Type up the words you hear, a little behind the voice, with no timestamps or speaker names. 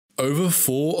Over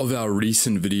 4 of our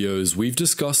recent videos, we've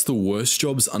discussed the worst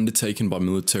jobs undertaken by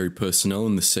military personnel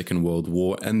in the Second World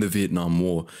War and the Vietnam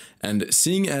War, and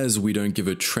seeing as we don't give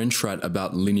a trench rat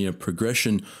about linear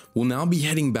progression, we'll now be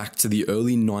heading back to the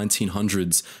early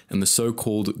 1900s and the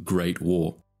so-called Great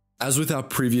War. As with our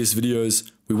previous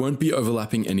videos, we won't be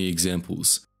overlapping any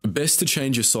examples. Best to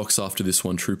change your socks after this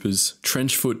one, troopers.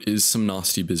 Trench foot is some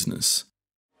nasty business.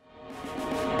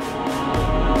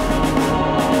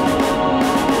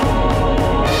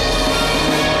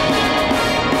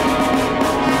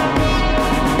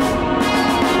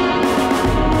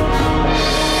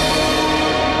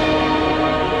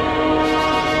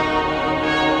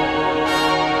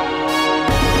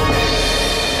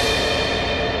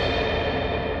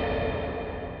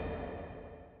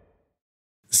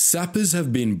 Sappers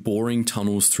have been boring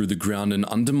tunnels through the ground and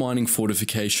undermining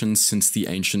fortifications since the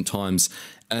ancient times,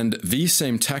 and these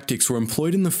same tactics were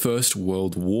employed in the First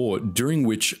World War, during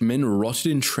which men rotted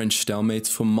in trench stalemates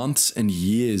for months and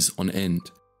years on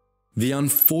end. The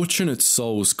unfortunate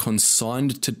souls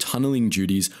consigned to tunneling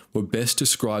duties were best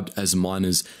described as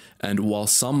miners, and while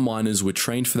some miners were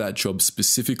trained for that job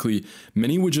specifically,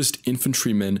 many were just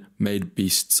infantrymen made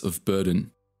beasts of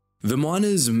burden. The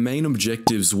miners' main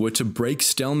objectives were to break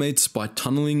stalemates by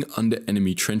tunneling under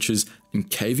enemy trenches and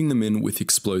caving them in with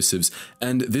explosives,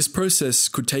 and this process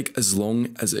could take as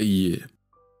long as a year.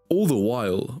 All the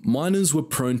while, miners were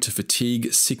prone to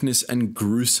fatigue, sickness, and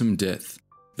gruesome death.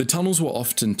 The tunnels were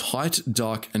often tight,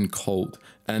 dark, and cold,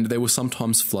 and they were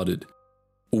sometimes flooded.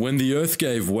 When the earth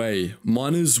gave way,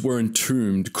 miners were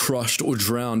entombed, crushed, or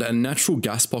drowned, and natural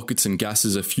gas pockets and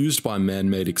gases effused by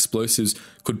man-made explosives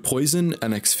could poison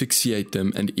and asphyxiate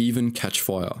them and even catch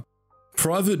fire.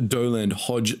 Private Doland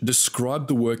Hodge described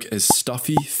the work as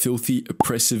stuffy, filthy,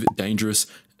 oppressive, dangerous,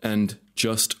 and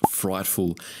just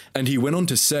frightful. And he went on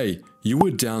to say, "You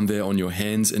were down there on your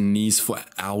hands and knees for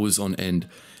hours on end.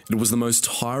 It was the most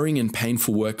tiring and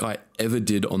painful work I ever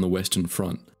did on the Western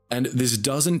Front." And this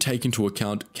doesn't take into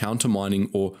account countermining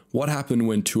or what happened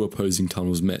when 2 opposing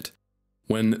tunnels met.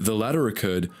 When the latter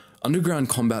occurred, underground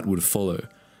combat would follow.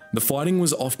 The fighting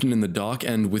was often in the dark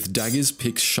and with daggers,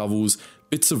 picks, shovels,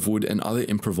 bits of wood, and other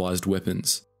improvised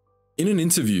weapons. In an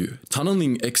interview,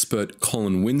 tunneling expert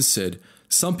Colin Wynne said,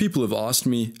 "Some people have asked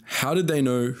me, how did they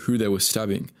know who they were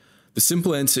stabbing? The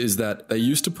simple answer is that they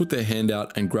used to put their hand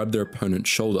out and grab their opponent's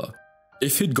shoulder.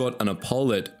 If he'd got an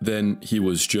epaulet, then he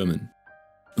was German."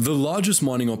 The largest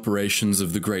mining operations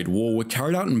of the Great War were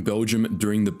carried out in Belgium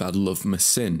during the Battle of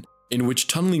Meissen, in which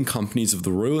tunneling companies of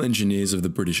the Royal Engineers of the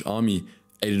British Army,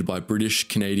 aided by British,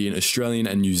 Canadian, Australian,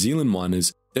 and New Zealand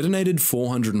miners, detonated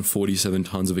 447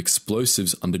 tons of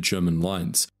explosives under German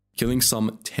lines, killing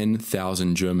some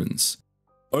 10,000 Germans.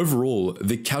 Overall,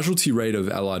 the casualty rate of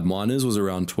Allied miners was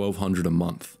around 1,200 a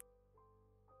month.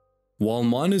 While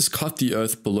miners cut the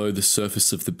earth below the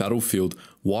surface of the battlefield,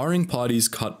 wiring parties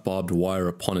cut barbed wire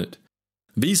upon it.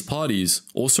 These parties,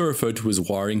 also referred to as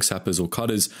wiring sappers or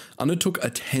cutters, undertook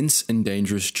a tense and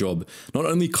dangerous job, not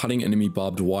only cutting enemy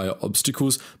barbed wire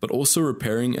obstacles, but also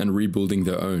repairing and rebuilding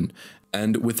their own.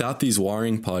 And without these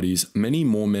wiring parties, many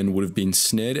more men would have been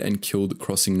snared and killed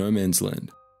crossing no man's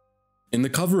land. In the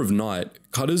cover of night,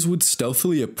 cutters would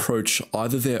stealthily approach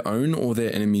either their own or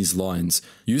their enemy's lines,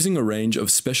 using a range of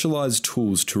specialized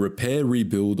tools to repair,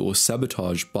 rebuild, or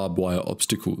sabotage barbed wire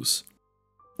obstacles.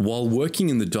 While working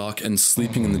in the dark and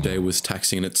sleeping in the day was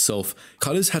taxing in itself,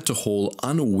 cutters had to haul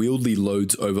unwieldy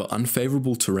loads over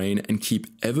unfavorable terrain and keep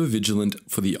ever vigilant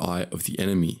for the eye of the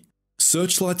enemy.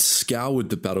 Searchlights scoured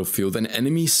the battlefield, and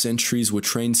enemy sentries were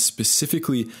trained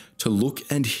specifically to look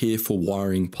and hear for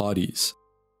wiring parties.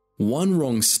 One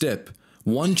wrong step,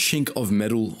 one chink of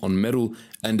metal on metal,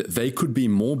 and they could be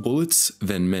more bullets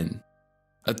than men.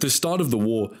 At the start of the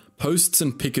war, posts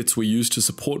and pickets were used to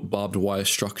support barbed wire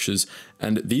structures,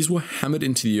 and these were hammered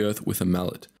into the earth with a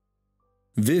mallet.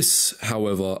 This,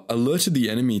 however, alerted the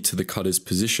enemy to the cutters'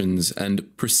 positions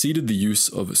and preceded the use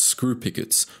of screw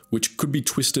pickets, which could be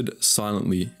twisted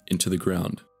silently into the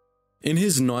ground. In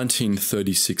his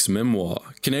 1936 memoir,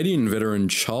 Canadian veteran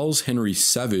Charles Henry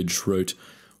Savage wrote,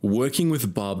 "Working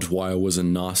with barbed wire was a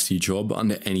nasty job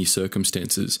under any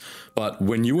circumstances, but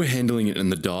when you were handling it in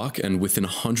the dark and within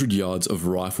 100 yards of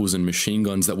rifles and machine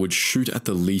guns that would shoot at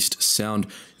the least sound,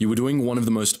 you were doing one of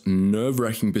the most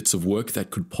nerve-wracking bits of work that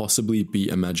could possibly be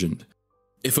imagined.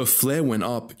 If a flare went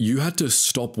up, you had to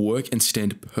stop work and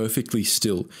stand perfectly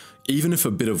still, even if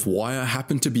a bit of wire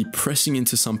happened to be pressing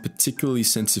into some particularly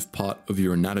sensitive part of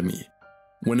your anatomy.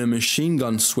 When a machine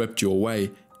gun swept your way,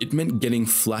 it meant getting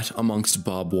flat amongst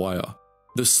barbed wire.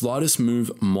 The slightest move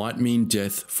might mean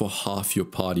death for half your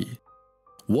party.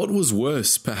 What was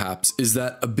worse, perhaps, is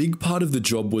that a big part of the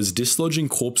job was dislodging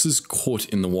corpses caught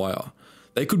in the wire.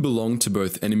 They could belong to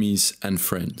both enemies and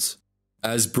friends.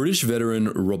 As British veteran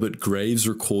Robert Graves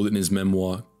recalled in his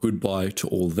memoir, Goodbye to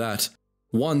All That,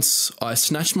 "Once, I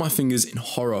snatched my fingers in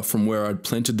horror from where I'd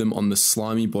planted them on the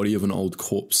slimy body of an old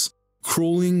corpse.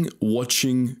 Crawling,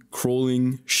 watching,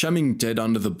 crawling, shamming dead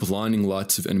under the blinding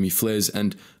lights of enemy flares,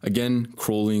 and again,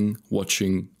 crawling,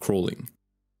 watching, crawling."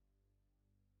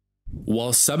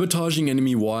 While sabotaging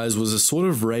enemy wires was a sort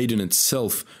of raid in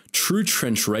itself, true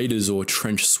trench raiders or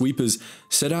trench sweepers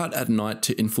set out at night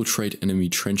to infiltrate enemy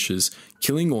trenches,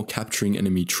 killing or capturing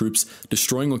enemy troops,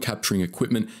 destroying or capturing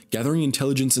equipment, gathering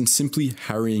intelligence, and simply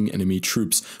harrying enemy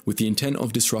troops with the intent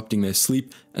of disrupting their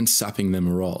sleep and sapping their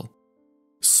morale.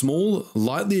 Small,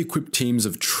 lightly equipped teams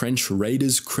of trench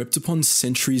raiders crept upon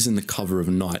sentries in the cover of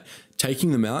night,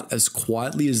 taking them out as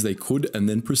quietly as they could and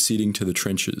then proceeding to the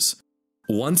trenches.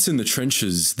 Once in the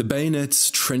trenches, the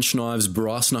bayonets, trench knives,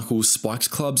 brass knuckles, spiked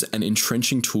clubs, and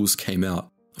entrenching tools came out.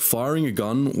 Firing a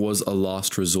gun was a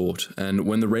last resort, and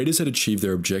when the raiders had achieved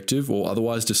their objective or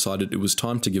otherwise decided it was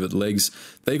time to give it legs,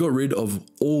 they got rid of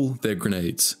all their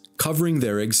grenades, covering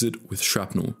their exit with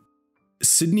shrapnel.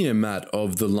 Sidney Matt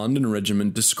of the London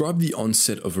Regiment described the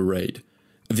onset of a raid.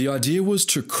 The idea was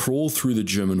to crawl through the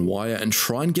German wire and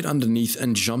try and get underneath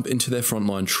and jump into their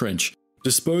frontline trench.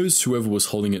 Dispose whoever was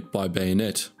holding it by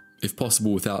bayonet, if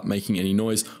possible without making any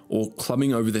noise or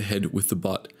clubbing over the head with the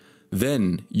butt.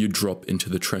 Then you drop into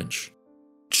the trench.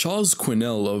 Charles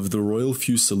Quinnell of the Royal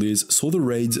Fusiliers saw the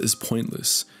raids as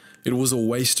pointless. It was a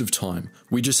waste of time.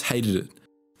 We just hated it.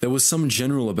 There was some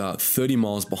general about 30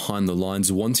 miles behind the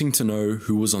lines wanting to know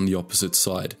who was on the opposite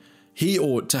side. He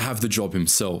ought to have the job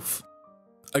himself.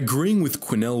 Agreeing with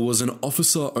Quinnell was an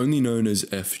officer only known as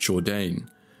F. Jourdain.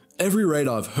 Every raid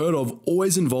I've heard of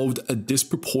always involved a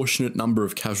disproportionate number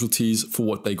of casualties for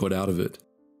what they got out of it.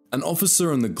 An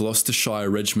officer in the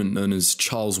Gloucestershire regiment known as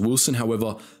Charles Wilson,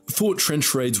 however, thought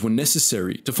trench raids were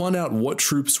necessary to find out what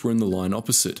troops were in the line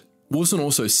opposite. Wilson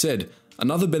also said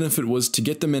another benefit was to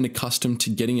get the men accustomed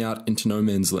to getting out into no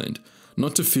man's land,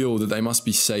 not to feel that they must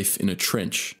be safe in a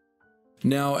trench.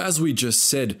 Now, as we just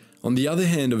said, on the other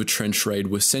hand of a trench raid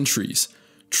were sentries,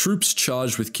 troops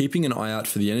charged with keeping an eye out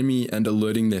for the enemy and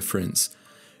alerting their friends.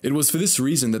 It was for this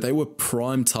reason that they were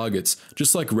prime targets,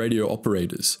 just like radio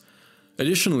operators.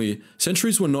 Additionally,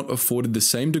 sentries were not afforded the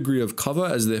same degree of cover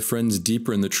as their friends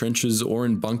deeper in the trenches or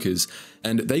in bunkers,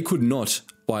 and they could not,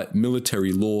 by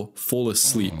military law, fall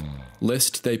asleep,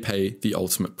 lest they pay the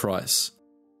ultimate price.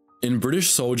 In British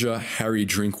soldier Harry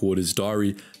Drinkwater's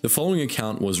diary, the following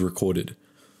account was recorded.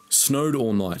 "Snowed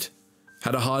all night.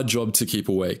 Had a hard job to keep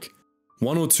awake.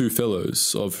 One or two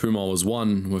fellows, of whom I was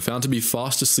one, were found to be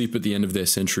fast asleep at the end of their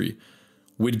sentry.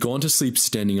 We'd gone to sleep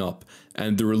standing up,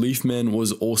 and the relief man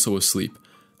was also asleep.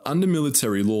 Under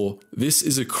military law, this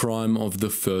is a crime of the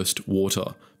first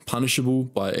water, punishable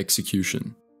by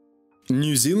execution."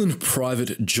 New Zealand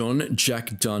Private John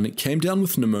Jack Dunn came down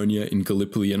with pneumonia in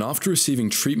Gallipoli, and after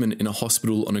receiving treatment in a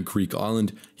hospital on a Greek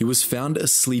island, he was found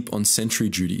asleep on sentry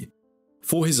duty.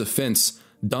 For his offence,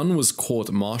 Dunn was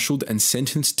court-martialed and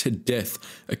sentenced to death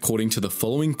according to the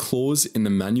following clause in the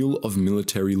Manual of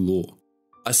Military Law.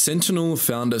 A sentinel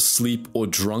found asleep or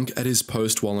drunk at his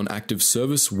post while on active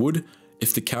service would,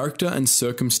 if the character and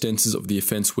circumstances of the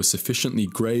offence were sufficiently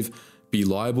grave, be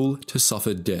liable to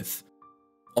suffer death.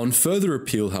 On further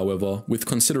appeal, however, with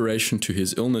consideration to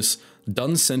his illness,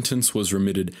 Dunn's sentence was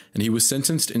remitted and he was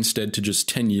sentenced instead to just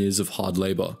 10 years of hard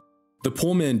labour. The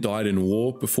poor man died in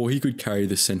war before he could carry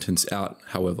the sentence out,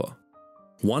 however.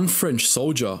 One French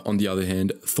soldier, on the other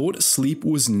hand, thought sleep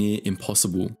was near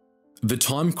impossible. "The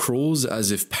time crawls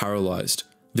as if paralysed.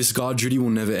 This guard duty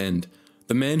will never end.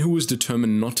 The man who was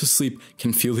determined not to sleep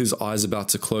can feel his eyes about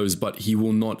to close, but he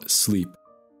will not sleep.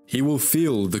 He will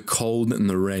feel the cold and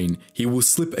the rain. He will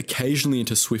slip occasionally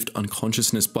into swift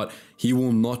unconsciousness, but he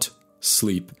will not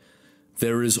sleep.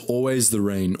 There is always the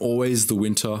rain, always the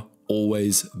winter,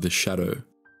 always the shadow."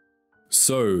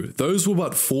 So, those were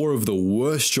but 4 of the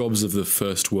worst jobs of the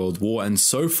First World War, and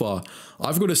so far,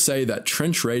 I've got to say that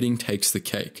trench raiding takes the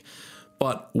cake.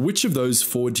 But which of those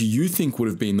 4 do you think would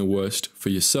have been the worst for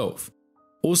yourself?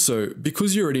 Also,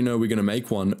 because you already know we're going to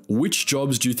make one, which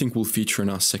jobs do you think will feature in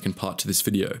our second part to this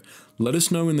video? Let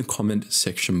us know in the comment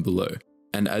section below.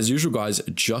 And as usual guys,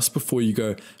 just before you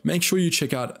go, make sure you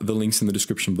check out the links in the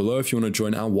description below if you want to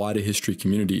join our wider history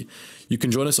community. You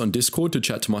can join us on Discord to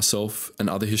chat to myself and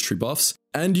other history buffs,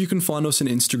 and you can find us on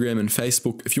Instagram and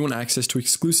Facebook if you want access to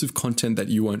exclusive content that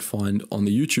you won't find on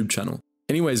the YouTube channel.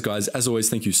 Anyways guys, as always,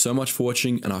 thank you so much for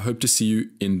watching, and I hope to see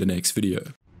you in the next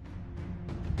video.